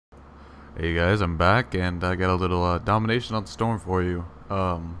Hey guys, I'm back, and I got a little Domination on Storm for you.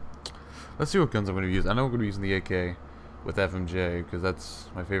 Let's see what guns I'm going to use. I know I'm going to be using the AK with FMJ, because that's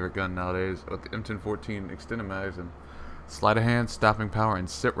my favorite gun nowadays, with the M1014 extended mags and Sleight of Hand, Stopping Power, and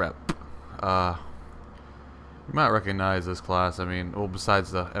Sitrep. You might recognize this class. I mean, well,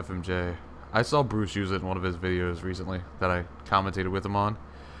 besides the FMJ. I saw Bruce use it in one of his videos recently that I commentated with him on,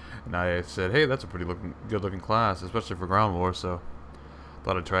 and I said, hey, that's a pretty good looking class, especially for ground war, so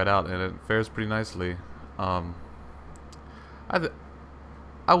thought I'd try it out, and it fares pretty nicely. I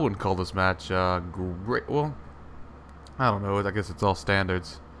wouldn't call this match great. Well, I don't know. I guess it's all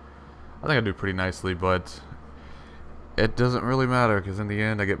standards. I think I do pretty nicely, but it doesn't really matter because in the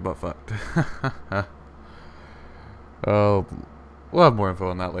end I get butt fucked. Oh, we'll have more info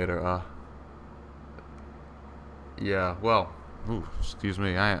on that later. Yeah. Well, ooh, excuse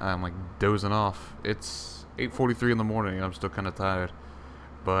me. I'm like dozing off. It's 8:43 in the morning. And I'm still kind of tired.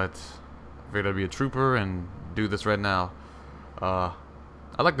 But I figured I'd be a trooper and do this right now. I'd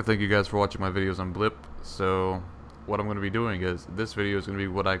like to thank you guys for watching my videos on Blip. So what I'm going to be doing is this video is going to be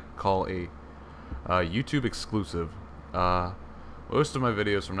what I call a YouTube exclusive. Most of my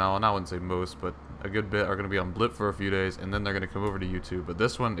videos from now on, I wouldn't say most, but a good bit are going to be on Blip for a few days, and then they're going to come over to YouTube. But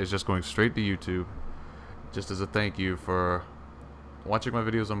this one is just going straight to YouTube, just as a thank you for watching my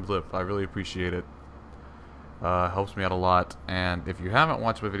videos on Blip. I really appreciate it. Helps me out a lot. And if you haven't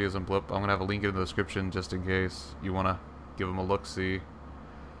watched my videos on Blip, I'm gonna have a link in the description just in case you wanna give them a look-see.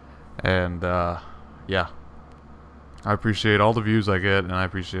 And yeah, I appreciate all the views I get, and I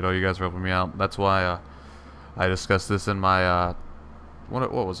appreciate all you guys for helping me out. That's why I discussed this in my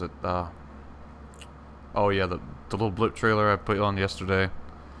what was it? Oh yeah, the little Blip trailer I put on yesterday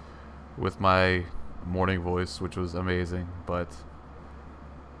with my morning voice, which was amazing. But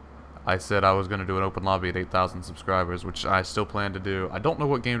I said I was going to do an open lobby at 8,000 subscribers, which I still plan to do. I don't know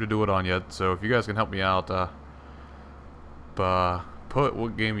what game to do it on yet, so if you guys can help me out, put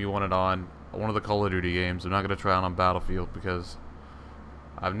what game you want it on. One of the Call of Duty games. I'm not going to try it on Battlefield because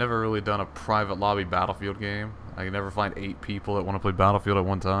I've never really done a private lobby Battlefield game. I can never find 8 people that want to play Battlefield at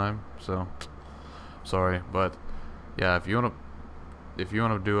one time, so sorry. But yeah, if you want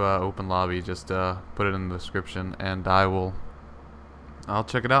to do an open lobby, just put it in the description, and I'll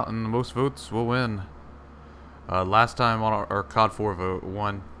check it out, and the most votes will win. Last time on our COD 4 vote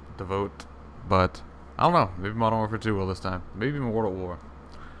won the vote, but I don't know. Maybe Modern Warfare 2 will this time. Maybe even World at War.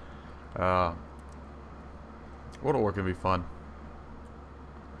 World at War can be fun.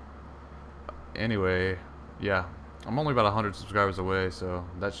 Anyway, yeah, I'm only about 100 subscribers away, so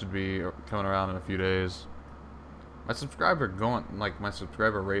that should be coming around in a few days. My subscriber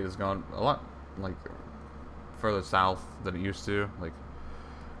rate has gone a lot further south than it used to. Like,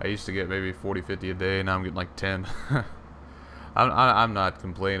 I used to get maybe 40, 50 a day. Now I'm getting like 10. I'm not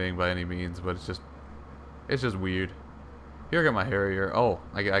complaining by any means, but it's just weird. Here I got my Harrier. Oh,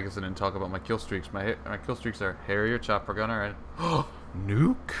 I guess I didn't talk about my kill streaks. My kill streaks are Harrier, Chopper Gunner, and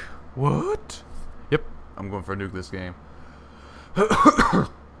Nuke. What? Yep, I'm going for a nuke this game.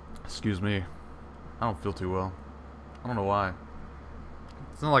 Excuse me. I don't feel too well. I don't know why.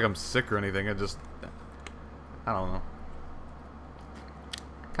 It's not like I'm sick or anything. I don't know.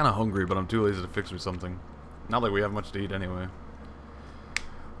 Kind of hungry, but I'm too lazy to fix me something. Not like we have much to eat anyway.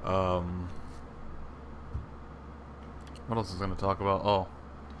 What else is going to talk about? Oh.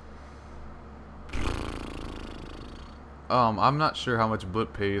 I'm not sure how much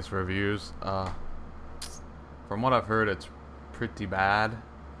Blip pays for views. From what I've heard, it's pretty bad.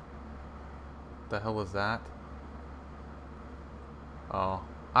 What the hell is that? Oh,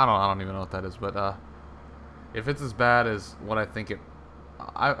 I don't even know what that is, but if it's as bad as what I think it,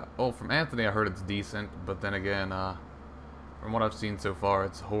 from Anthony I heard it's decent, but then again, from what I've seen so far,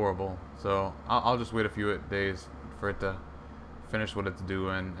 it's horrible. So I'll just wait a few days for it to finish what it's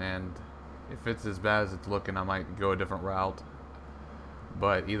doing, and if it's as bad as it's looking, I might go a different route.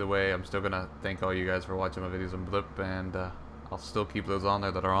 But either way, I'm still gonna thank all you guys for watching my videos on Blip, and I'll still keep those on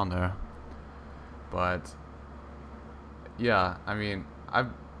there that are on there. But yeah, I mean,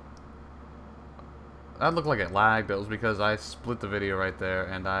 that looked like it lagged. That was because I split the video right there,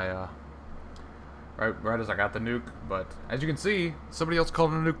 and I right as I got the nuke. But as you can see, somebody else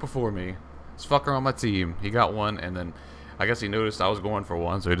called it a nuke before me. This fucker on my team, he got one, and then I guess he noticed I was going for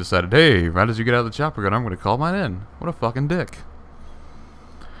one, so he decided, hey, right as you get out of the chopper gun, I'm going to call mine in. What a fucking dick.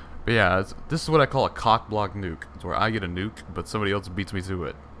 But yeah, this is what I call a cock-block nuke. It's where I get a nuke, but somebody else beats me to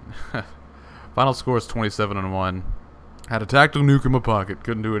it. Final score is 27-1. Had a tactical nuke in my pocket,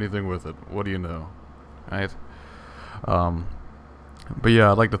 couldn't do anything with it. What do you know? Right? But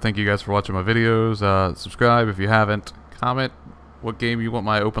yeah, I'd like to thank you guys for watching my videos. Subscribe if you haven't. Comment what game you want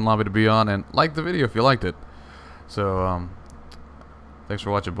my open lobby to be on, and like the video if you liked it. So, thanks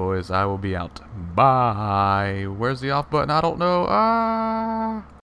for watching, boys. I will be out. Bye. Where's the off button? I don't know.